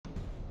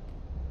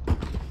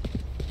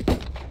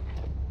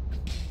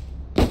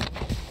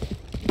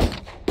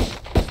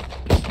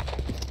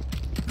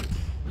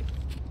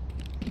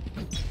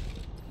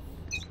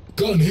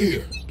Done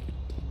here.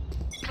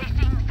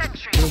 Placing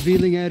sentry.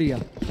 Revealing area.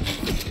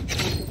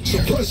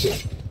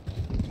 Suppressing.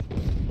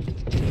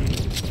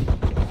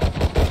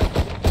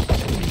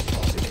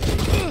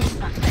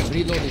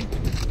 Reloading.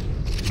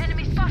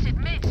 Enemy spotted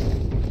mid.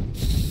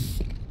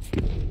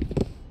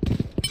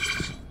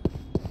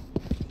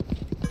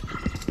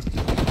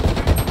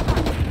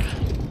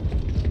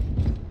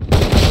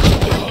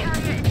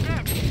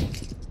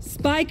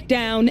 Spike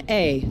down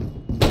A.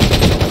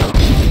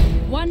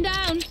 One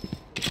down.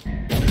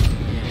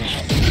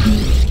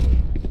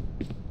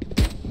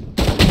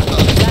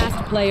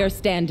 Last player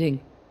standing.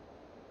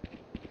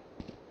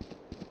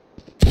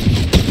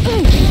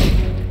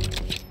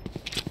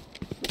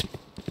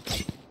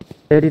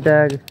 Ready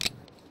tag.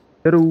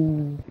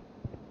 True.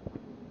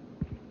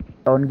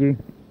 Down G.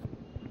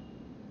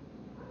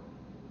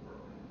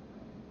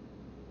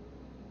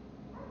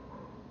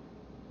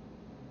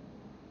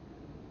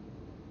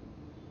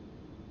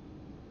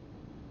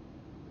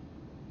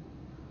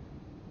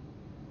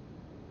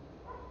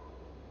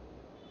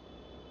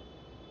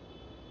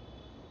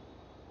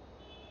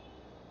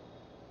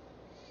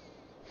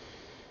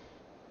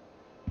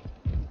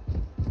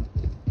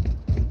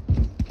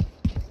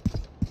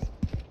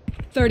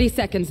 Thirty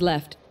seconds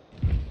left.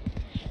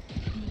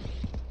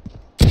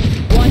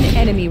 One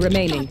enemy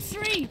remaining.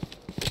 Three.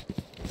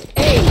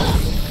 A.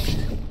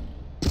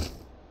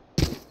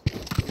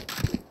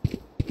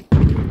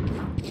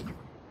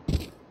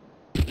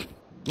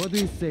 What do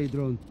you say,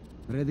 drone?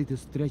 Ready to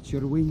stretch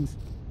your wings?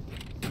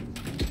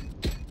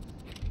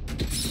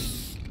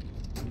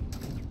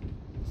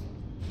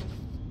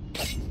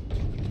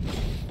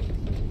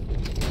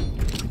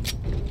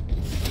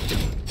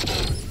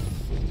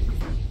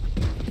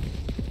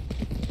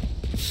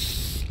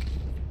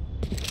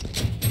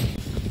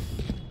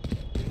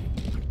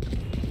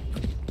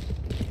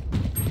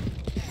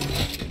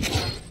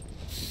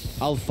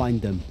 I'll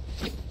find them.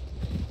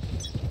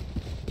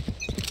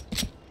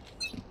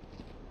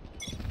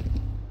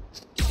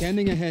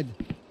 Scanning ahead.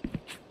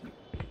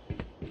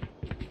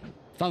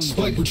 Found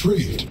Spike them.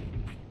 retrieved.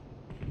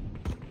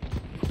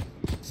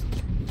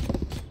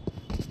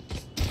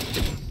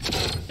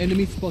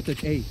 Enemy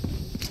spotted A.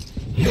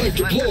 Knife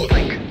deployed.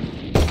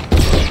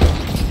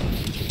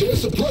 They're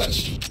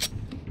suppressed.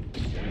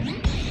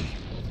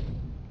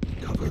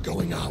 Cover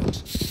going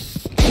out.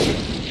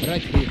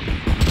 Right here.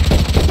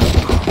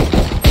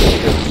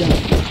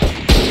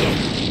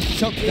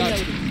 Shock dart.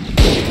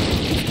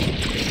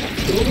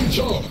 Throwing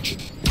charge.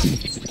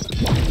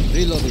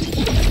 Reloading.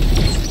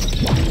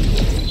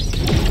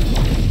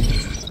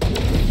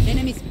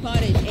 Enemy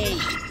spotted A.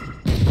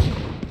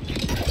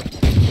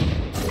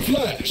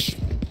 Flash.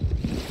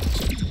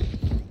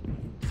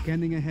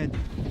 Scanning ahead.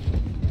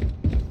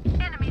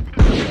 Enemies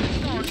in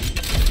spawn.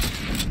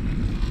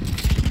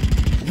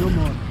 No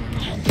more.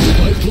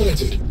 Spike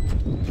planted.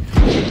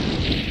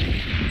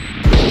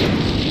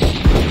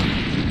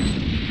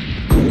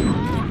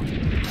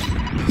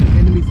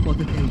 Enemy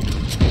spotted A.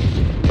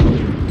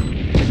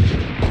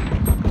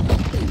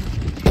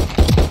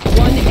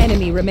 One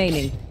enemy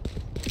remaining.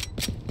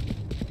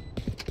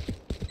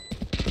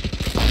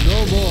 No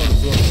more,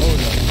 Bro.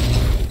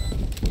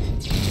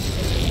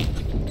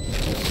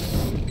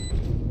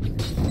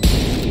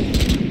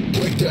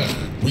 Break down.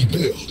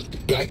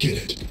 Rebuild. Back in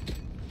it.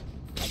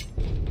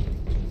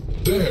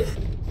 There.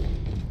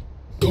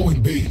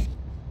 Going B.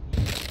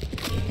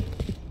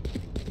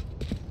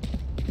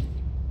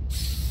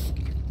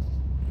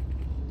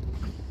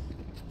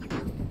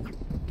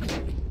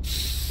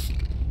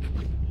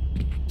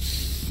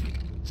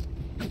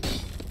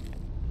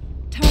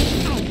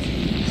 Turret out.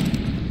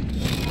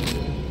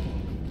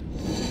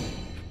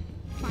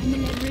 Find the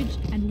leverage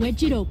and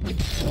wedge it open.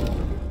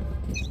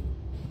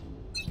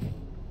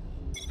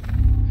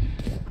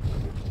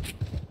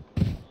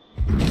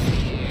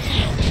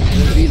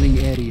 Revealing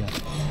area.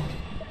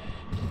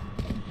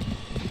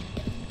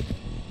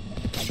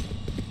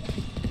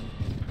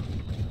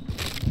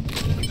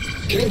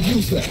 Can't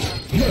use that.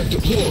 Knife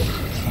deployed.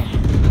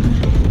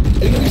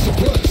 Enemy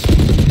suppressed.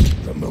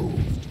 Removed.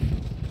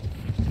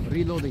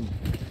 Reloading.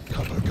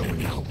 Cover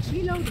going out.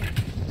 Reloading.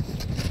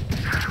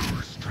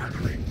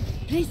 Struggling.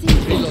 Placing.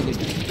 Reloading.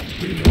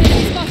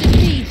 Enemy spotted B.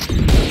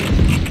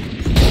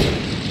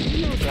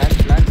 Plant,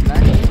 plant,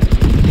 plant.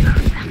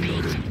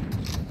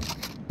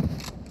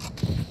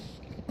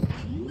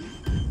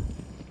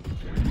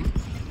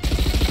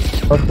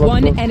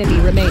 One enemy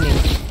remaining.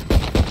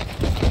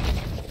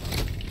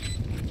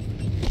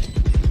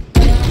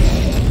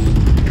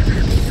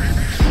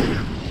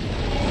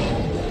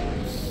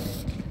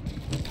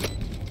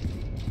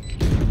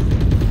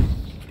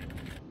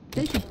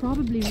 They should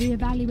probably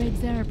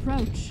reevaluate their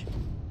approach.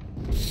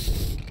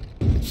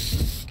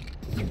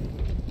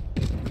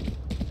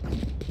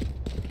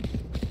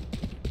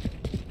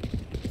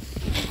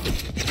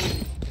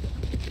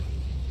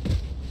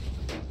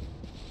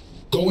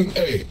 Going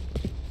A.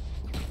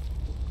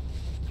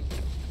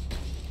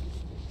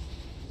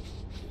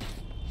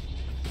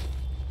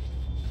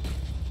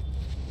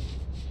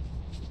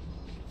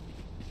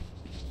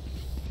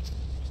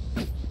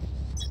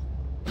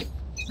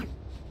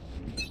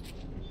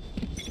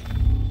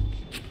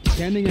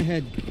 Scanning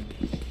ahead.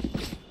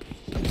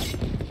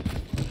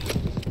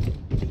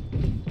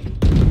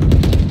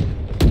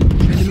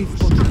 Enemy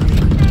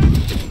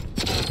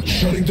spotted.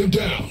 Shutting them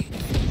down.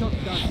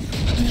 Shotgun.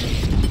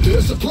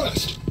 They're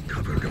suppressed.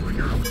 Cover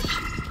going out.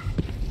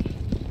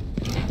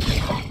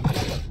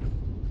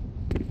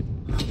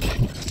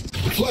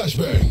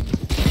 Flashbang.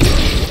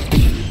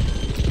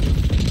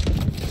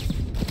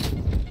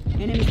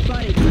 Enemy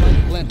spotted.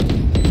 Plant.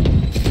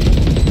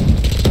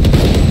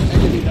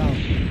 Enemy down.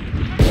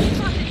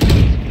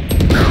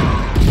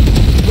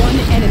 One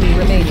enemy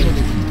remaining.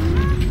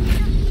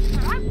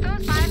 What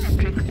goes by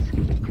electrics?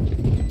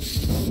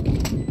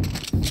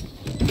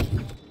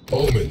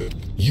 Omen,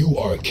 you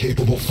are a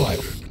capable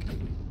fighter.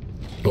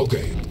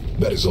 Okay,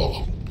 that is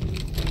all.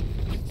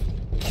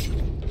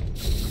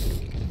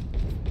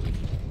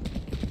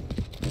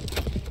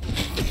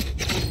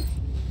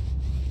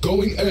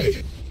 Going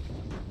A.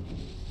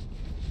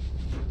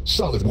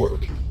 Solid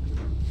work.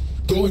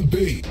 Going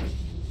B.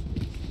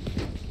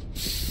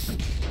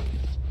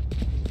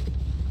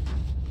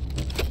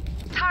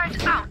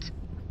 Turret out.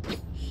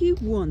 He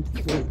won't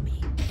fool me.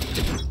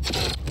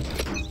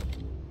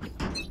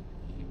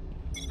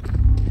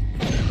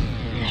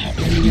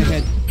 Scanning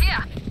ahead.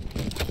 Here.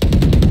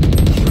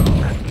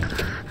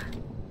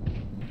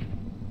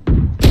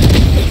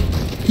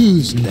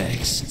 Who's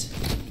next?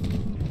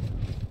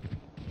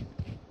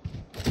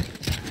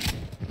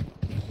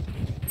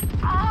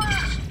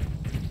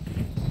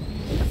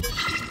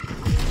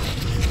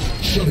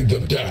 Shutting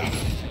them down.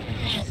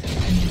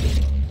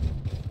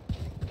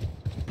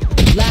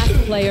 Last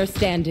player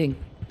standing.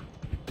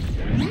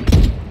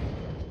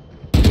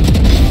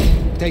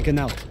 Taken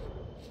out.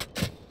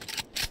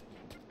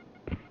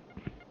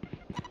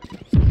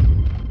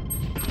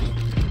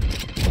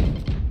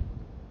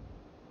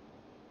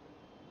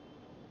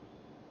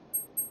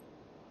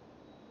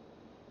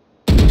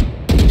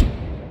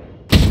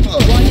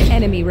 One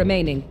enemy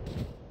remaining.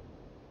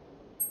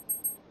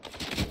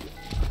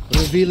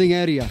 Revealing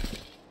area.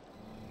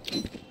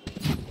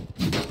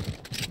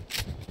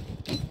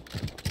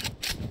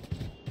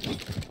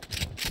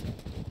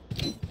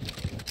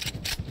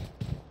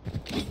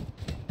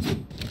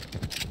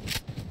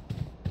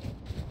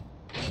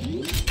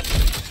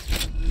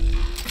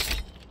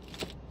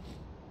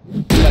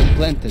 Flag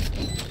planted.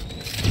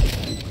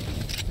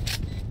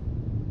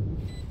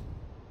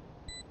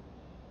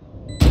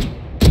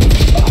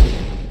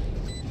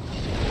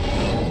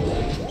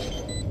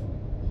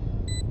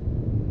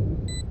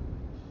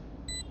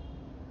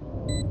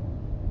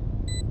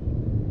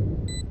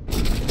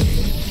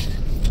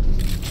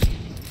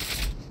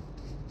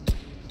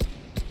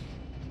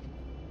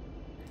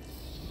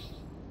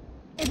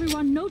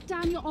 Everyone note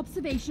down your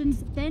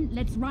observations, then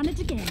let's run it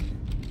again.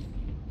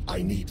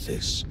 I need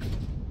this.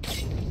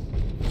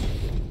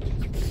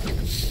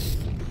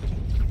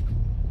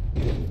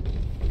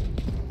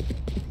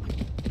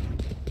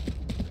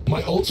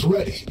 My ult's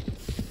ready.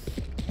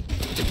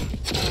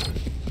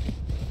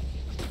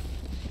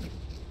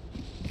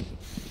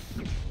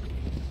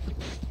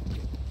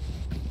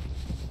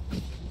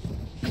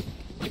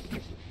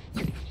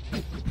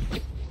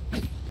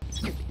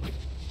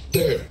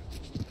 There.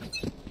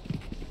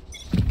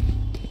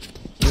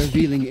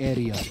 Revealing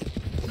area.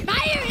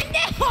 Fire in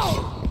the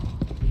hole!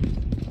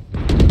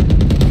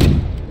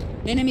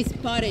 Enemy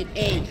spotted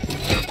A.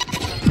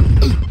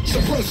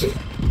 Suppress it.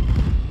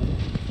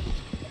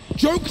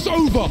 Joke's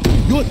over!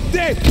 You're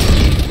dead!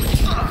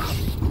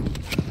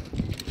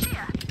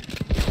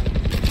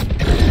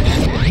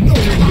 No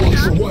one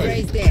walks away.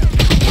 Raise there.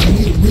 I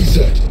need a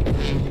reset.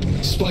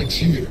 Spike's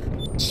here.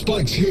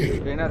 Spike's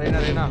here. Reina,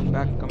 back, come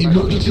back.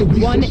 Emergency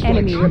reset One spikes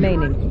enemy here.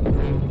 remaining.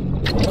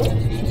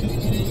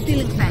 Still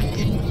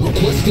infected.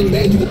 Requesting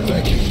manual.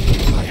 Thank you.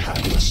 I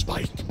have the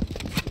spike.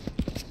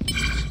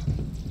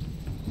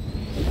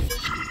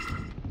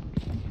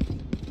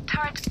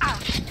 Turret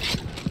out.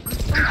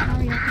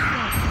 Carry out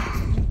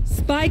the threat.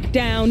 Spike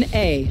down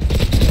A.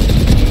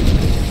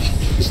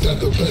 Is that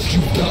the best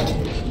you've got?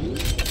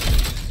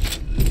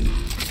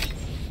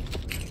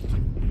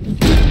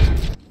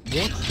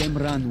 Watch them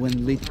run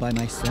when lit by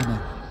my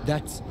sonar.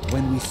 That's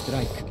when we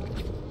strike.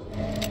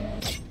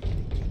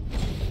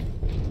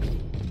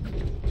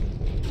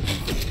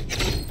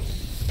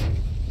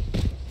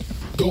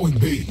 Going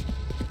B.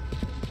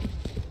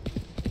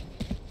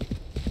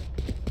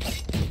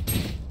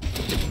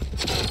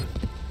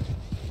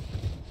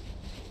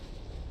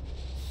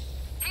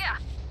 Here.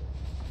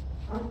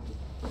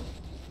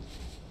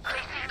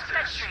 Placing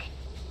sentry.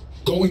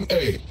 Going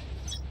A.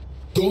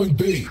 Going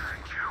B.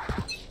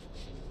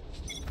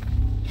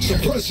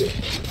 Suppress it.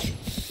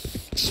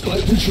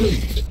 Spike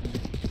retrieved.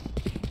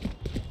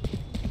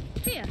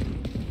 Here.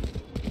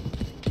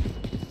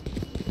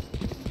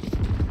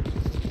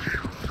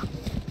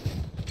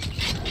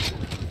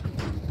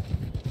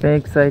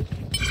 Fake side.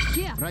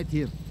 Here. Right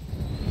here.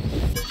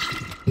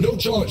 No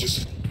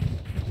charges.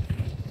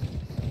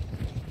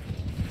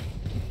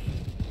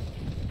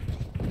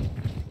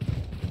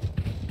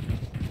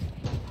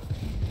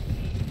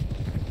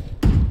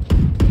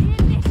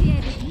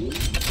 Initiated.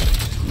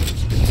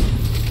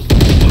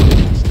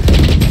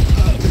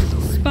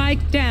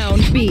 Spike down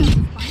B.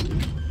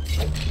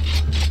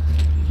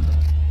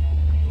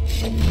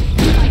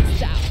 Lights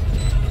down.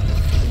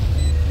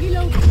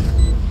 Reload.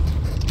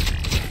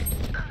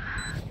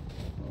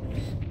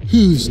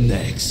 Who's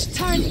next?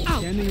 Turn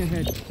out. Scanning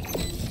ahead.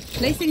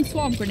 Placing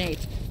swarm grenade.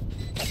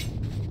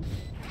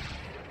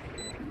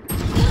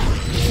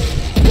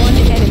 One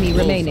enemy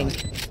remaining.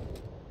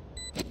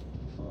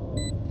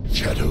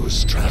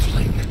 Shadows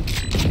traveling.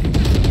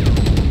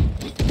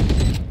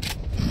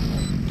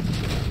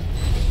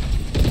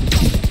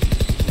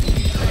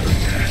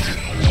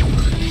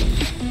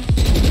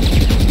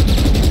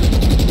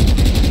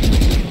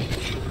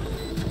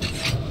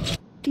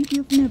 If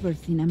you've never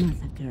seen a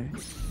massacre,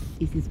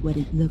 this is what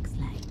it looks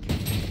like.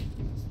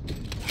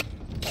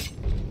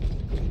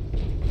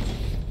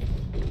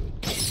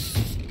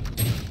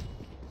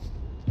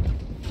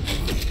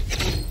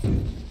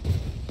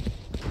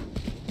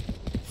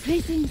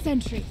 Placing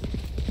sentry.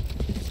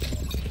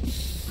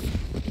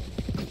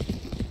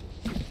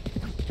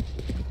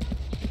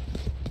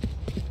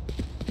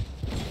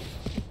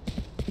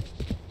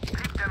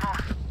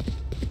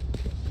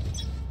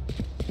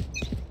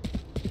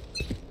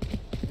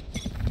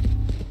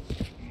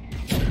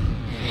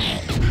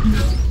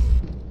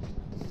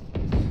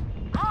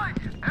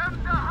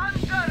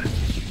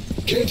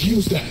 Can't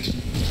use that.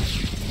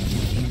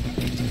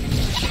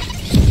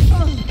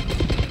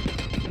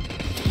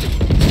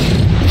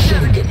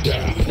 Shutting them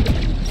down.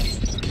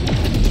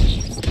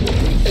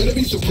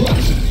 Enemy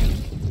surprise.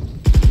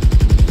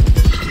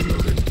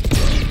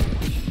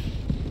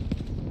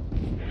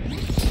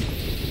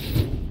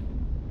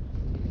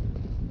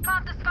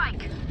 Plant the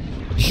spike.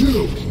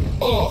 You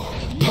are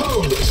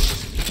powerless.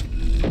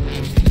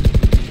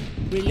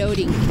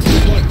 Reloading.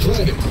 Spike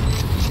planted.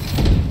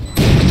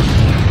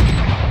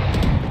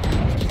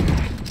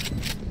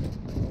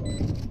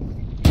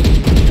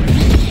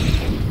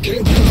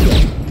 Can't use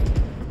that.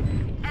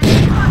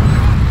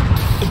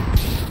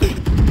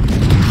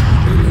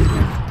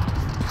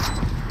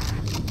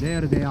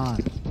 There they are.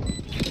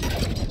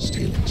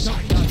 Stealing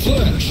sight.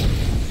 Flash.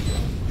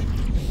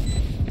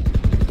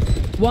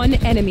 One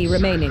enemy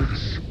remaining.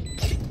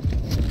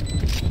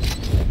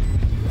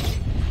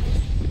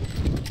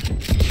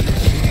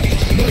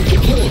 Knife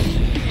deployed.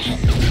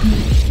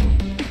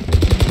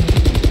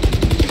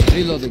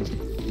 Reloading.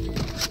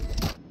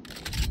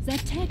 Their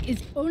tech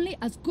is only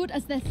as good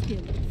as their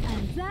skill.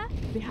 And there,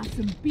 they have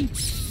some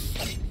beats.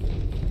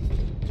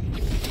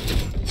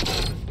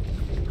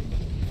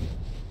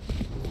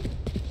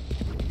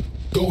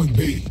 Going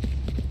B.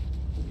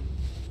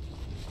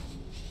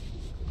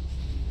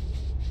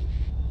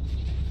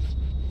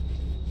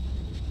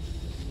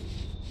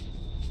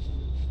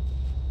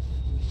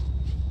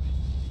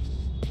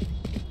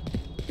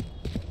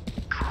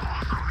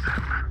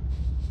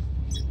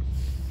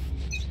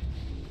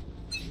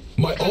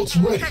 My ult's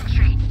ready.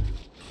 Sentry.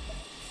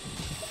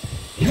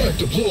 Knife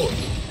deployed.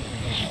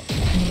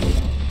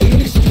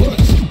 Enemy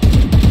suppressed.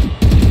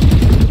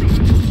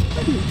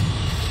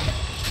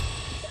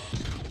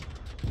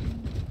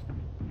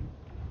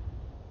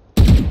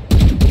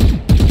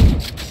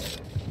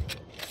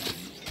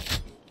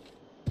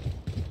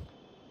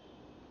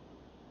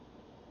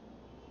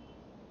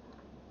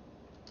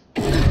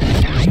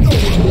 No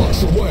one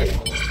walks away.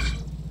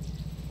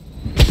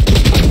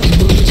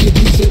 Emergency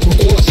reset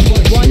requires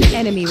flight One speed.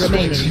 enemy Flight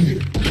remaining.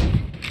 speed.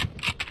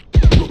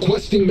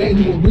 Requesting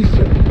manual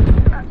reset.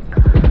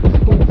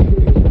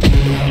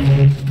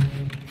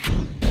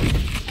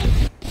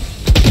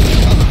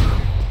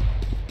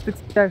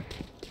 Star.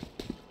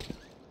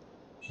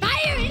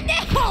 Fire in the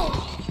hole!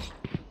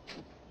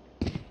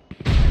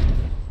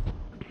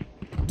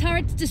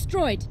 Turrets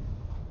destroyed.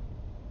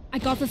 I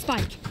got the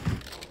spike.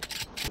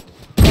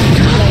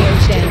 Player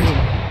standing.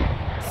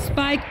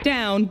 Spike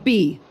down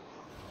B.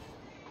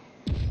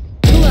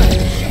 Blood.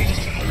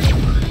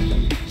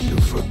 You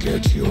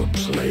forget your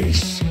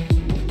place.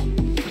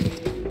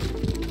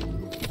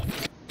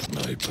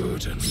 My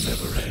burden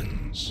never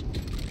ends.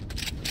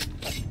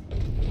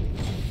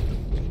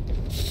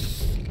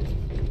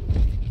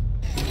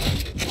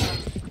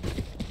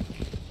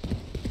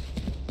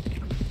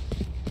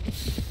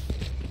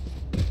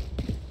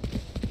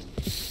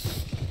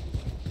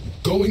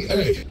 Going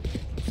A.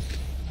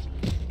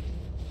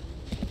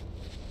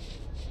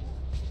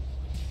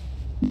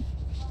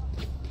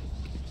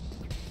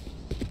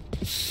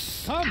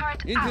 Come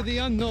Turret into out. the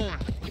unknown.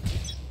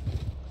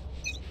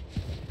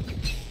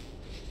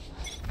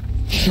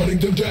 Shutting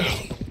them down.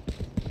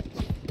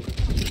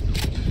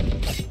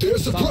 They're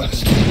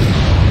suppressed.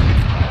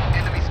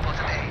 Enemy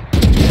spotted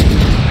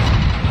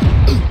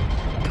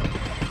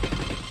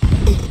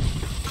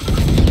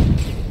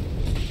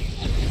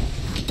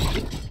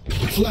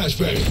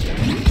Flashbang.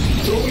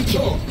 Throwing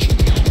charge.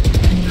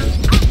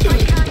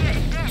 Spike carrier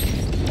is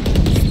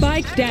dead.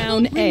 Spike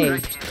down A.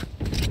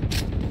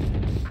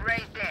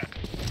 Ray dead.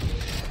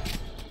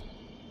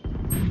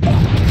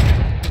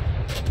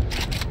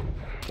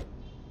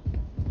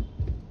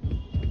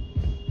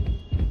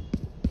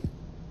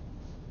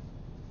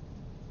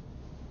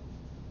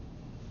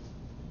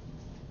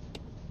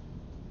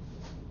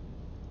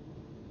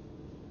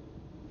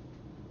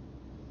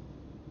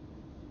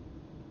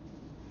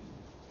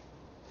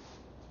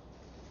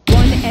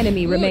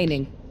 enemy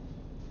remaining.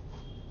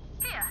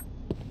 Here.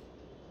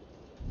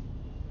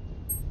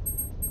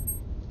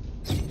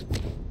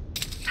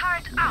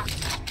 Turret out.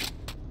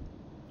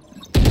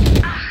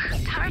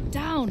 Turret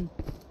down.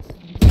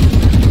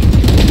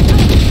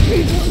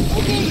 Okay,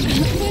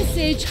 where's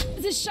Sage?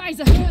 This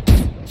Scheiße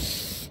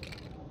hurts.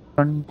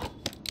 One.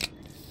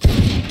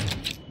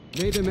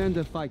 They demand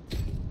a fight.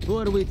 Who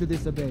are we to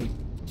disobey? Need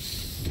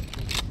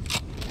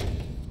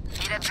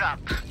a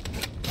drop.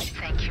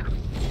 Thank you.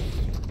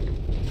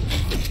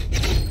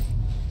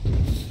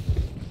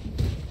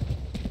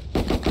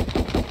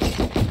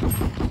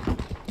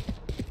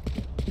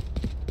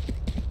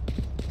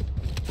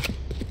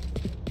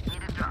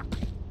 Need a drop.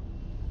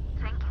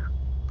 Thank you.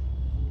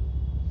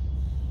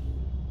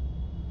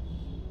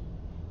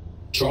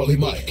 Charlie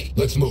Mike,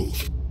 let's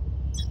move.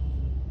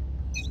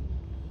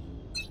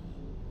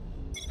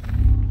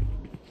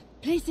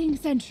 Placing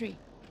sentry.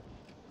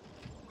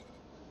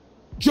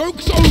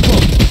 Joke's over!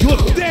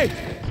 You're dead!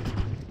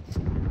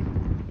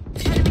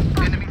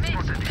 Enemy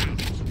spotted.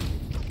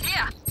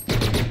 Here.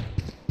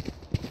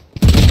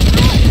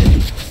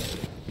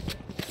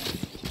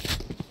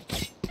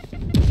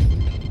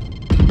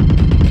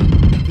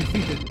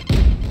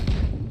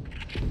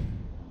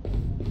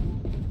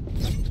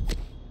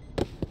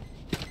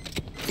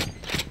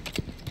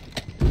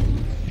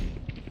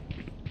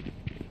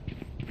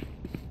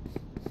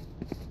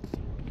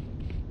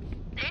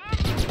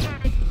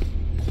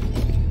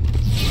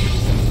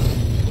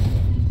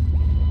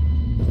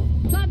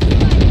 Plant the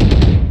flag.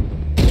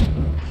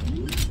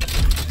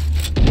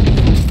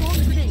 Swarm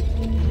grenade.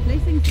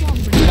 Placing swarm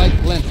grenade. Spike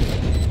planted.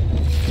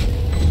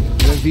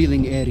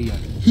 Revealing area.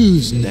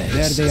 Who's next?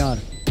 There they are.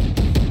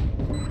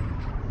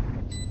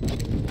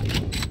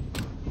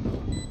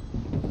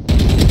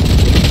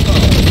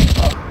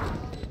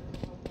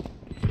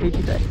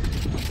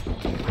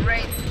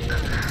 Great.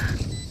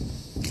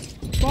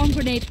 Swarm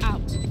grenade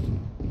out.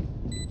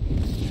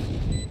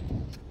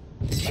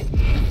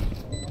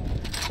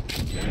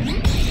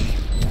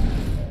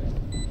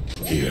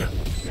 Here.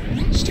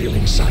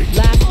 Stealing sight.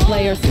 Last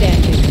player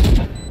standing.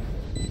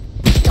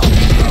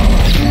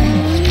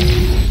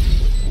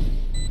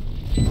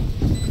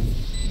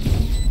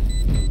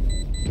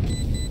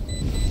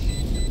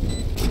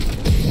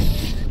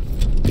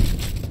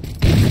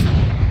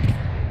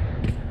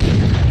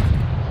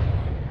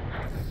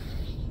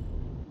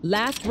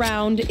 Last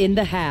round in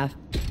the half.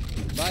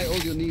 Buy all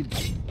you need.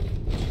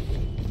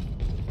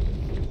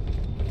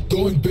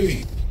 Going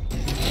B.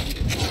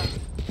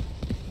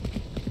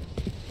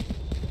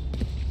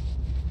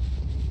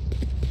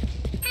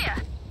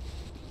 Here.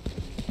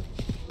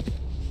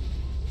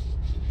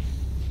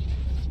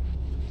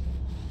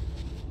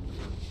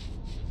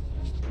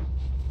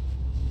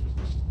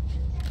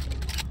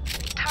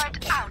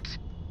 Turret out.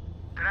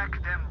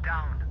 Track them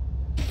down.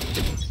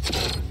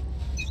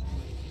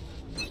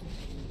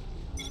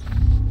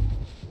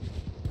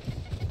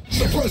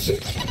 Suppress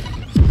it!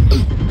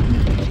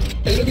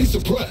 Enemy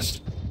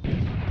suppressed!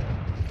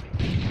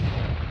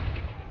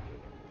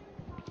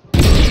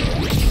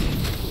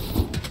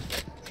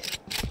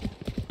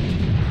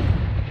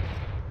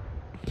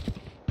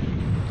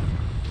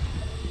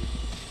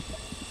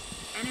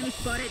 Enemy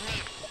spotted.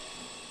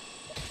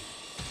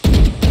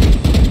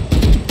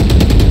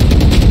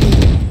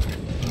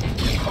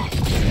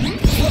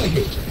 Flag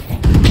it!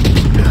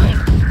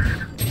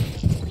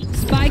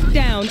 Spike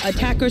down,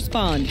 attacker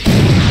spawn.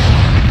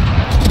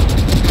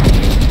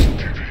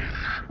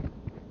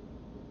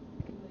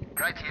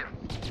 Right here.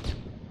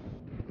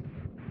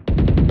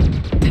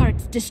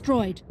 Turrets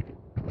destroyed.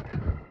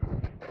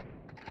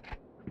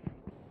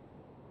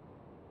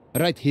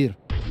 Right here.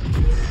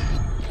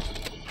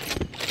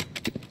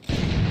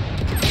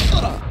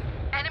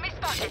 Enemy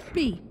spotted.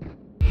 B.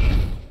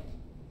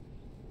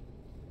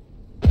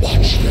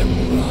 Watch them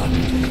run.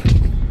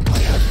 I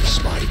have the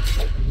spike.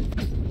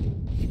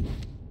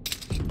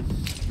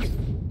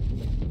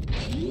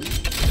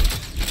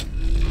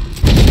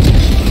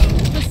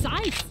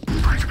 Precise.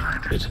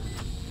 It.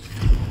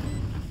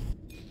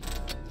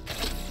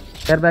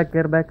 Care back,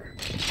 care back.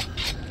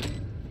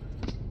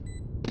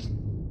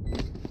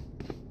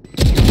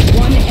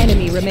 One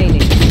enemy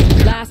remaining.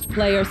 Last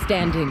player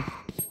standing.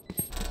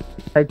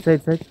 Side,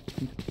 side, side.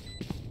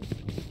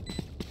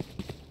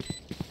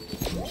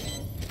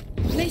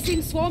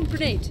 Placing swarm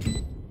grenade.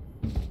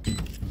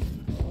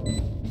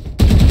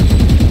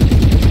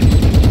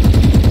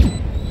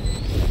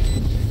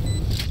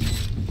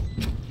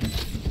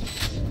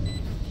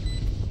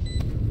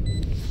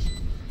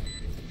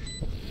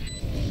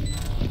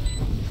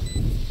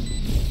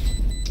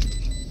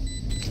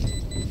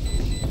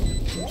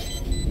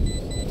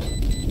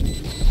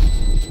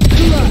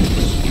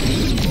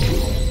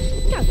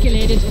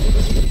 Calculated.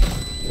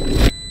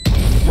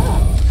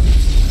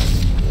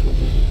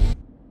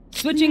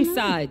 Switching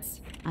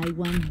sides. I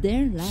want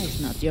their life,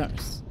 not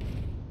yours.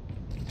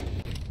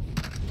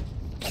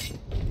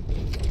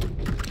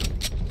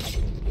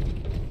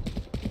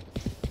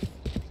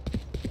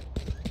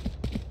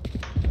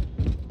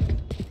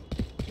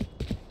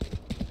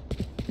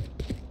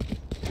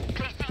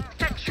 Placing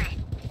sentry.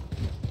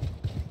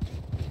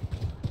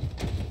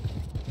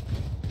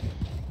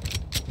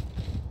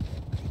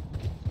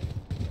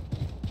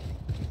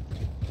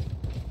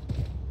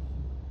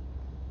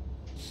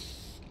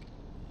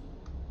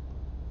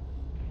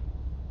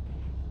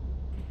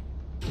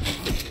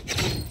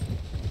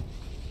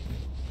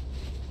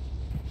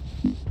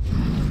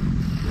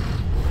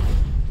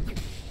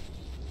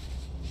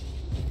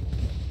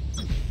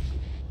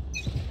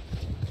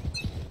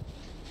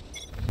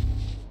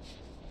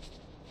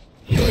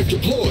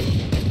 Deploy.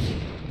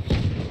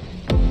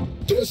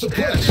 They're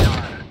suppressed.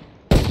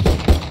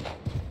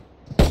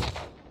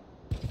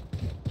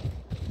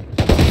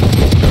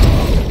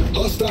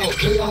 Hostile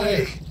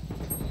KIA.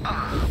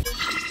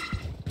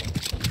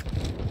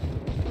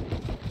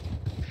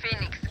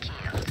 Phoenix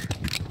killed.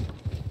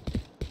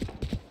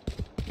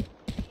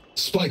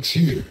 Spikes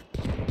here.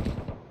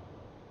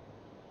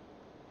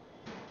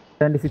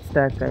 76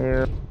 stack.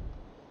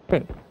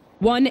 Hey,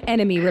 One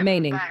enemy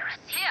remaining. Virus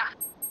here.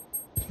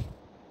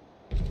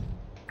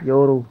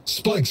 Yoru.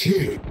 Spikes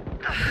here.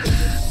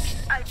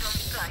 I don't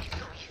die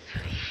so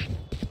easily.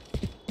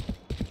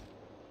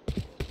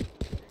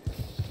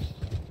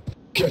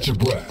 Catch your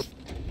breath.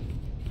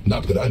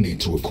 Not that I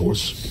need to, of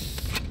course.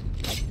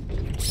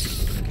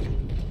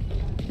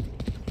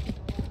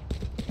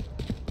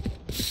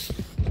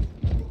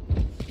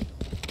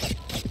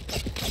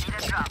 Need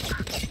a drop.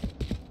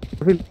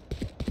 Feel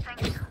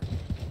Thank you.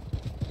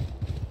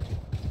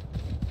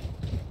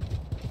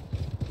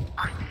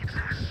 I need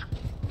this.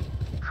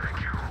 Thank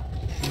you.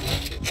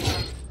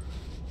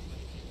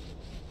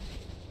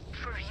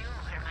 For you,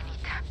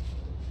 hermanita.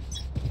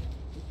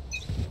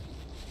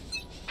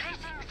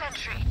 Placing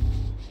sentry.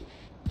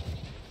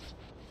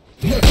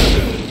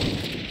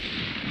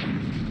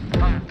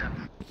 Found them.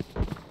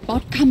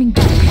 Bot coming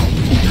back.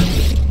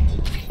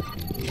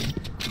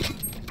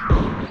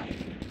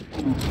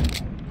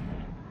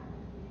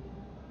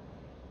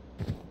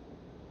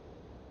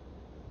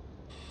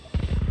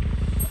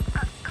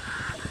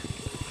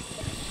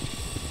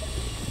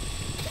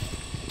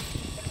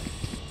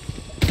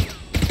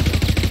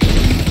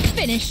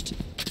 Finished.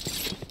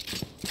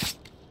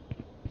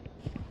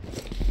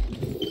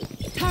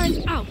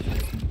 Current out.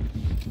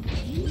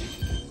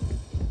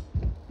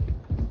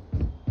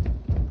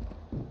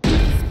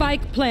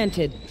 Spike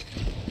planted.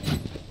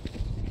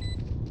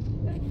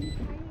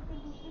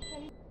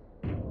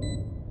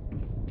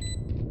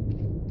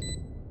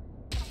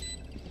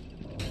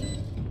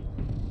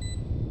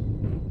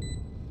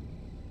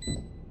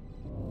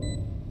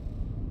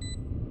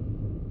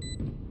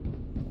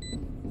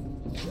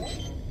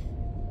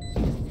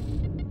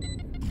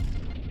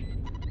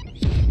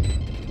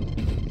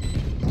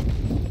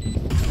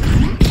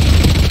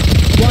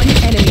 One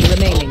enemy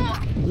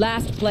remaining.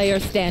 Last player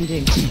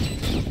standing.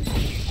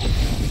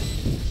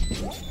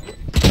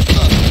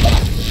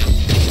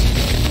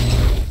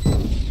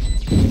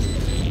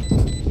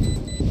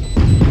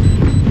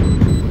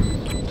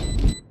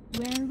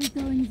 Where are we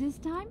going this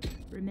time?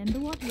 Remember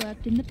what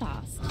worked in the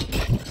past.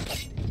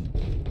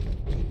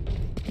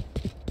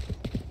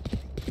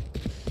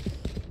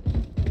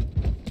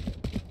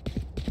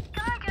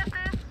 Can I get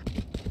this?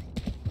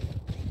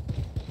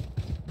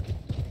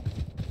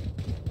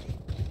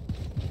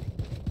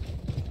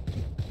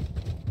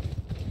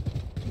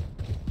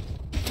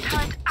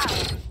 Turret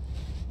out.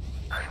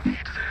 I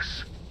need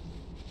this.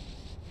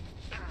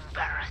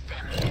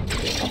 Embarrassing.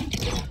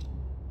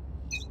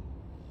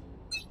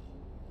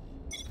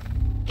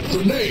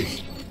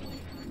 Grenade.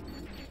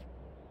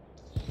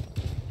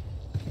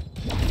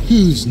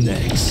 Who's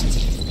next?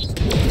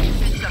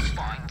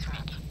 Disappoint me.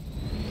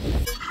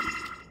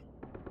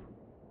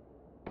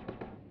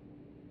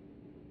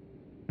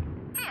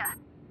 Here.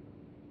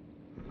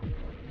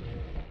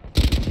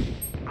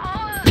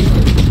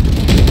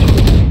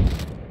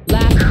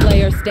 Last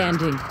player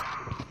standing.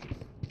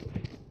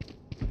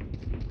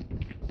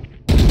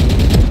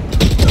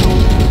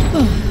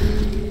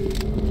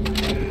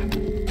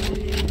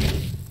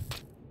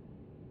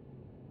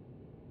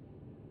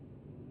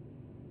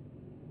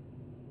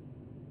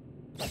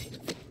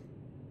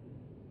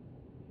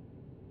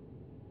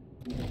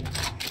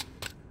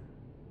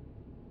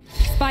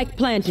 Spike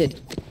planted.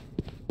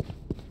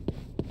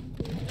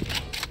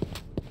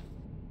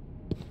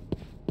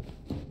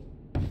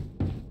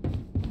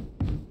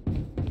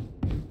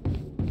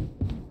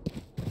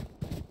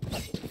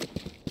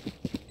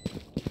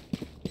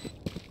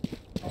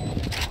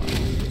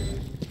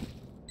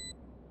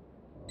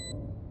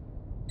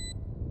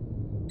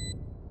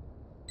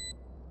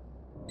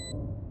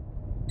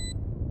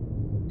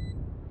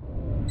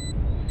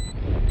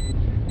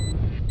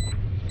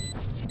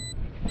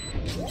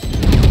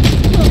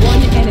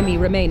 One enemy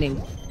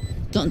remaining.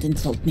 Don't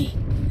insult me.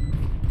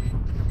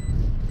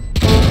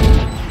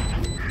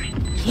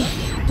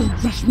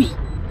 Don't rush me.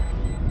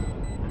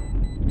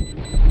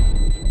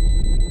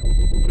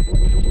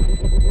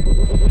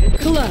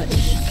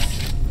 Clutch.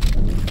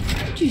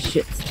 You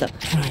should stop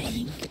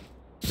trying.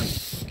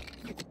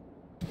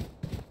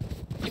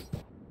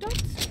 Don't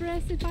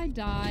stress if I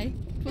die.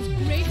 It was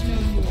great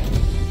knowing you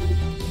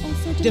all.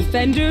 Also, don't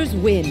Defenders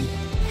win.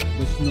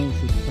 The snow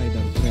should hide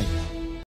our threat.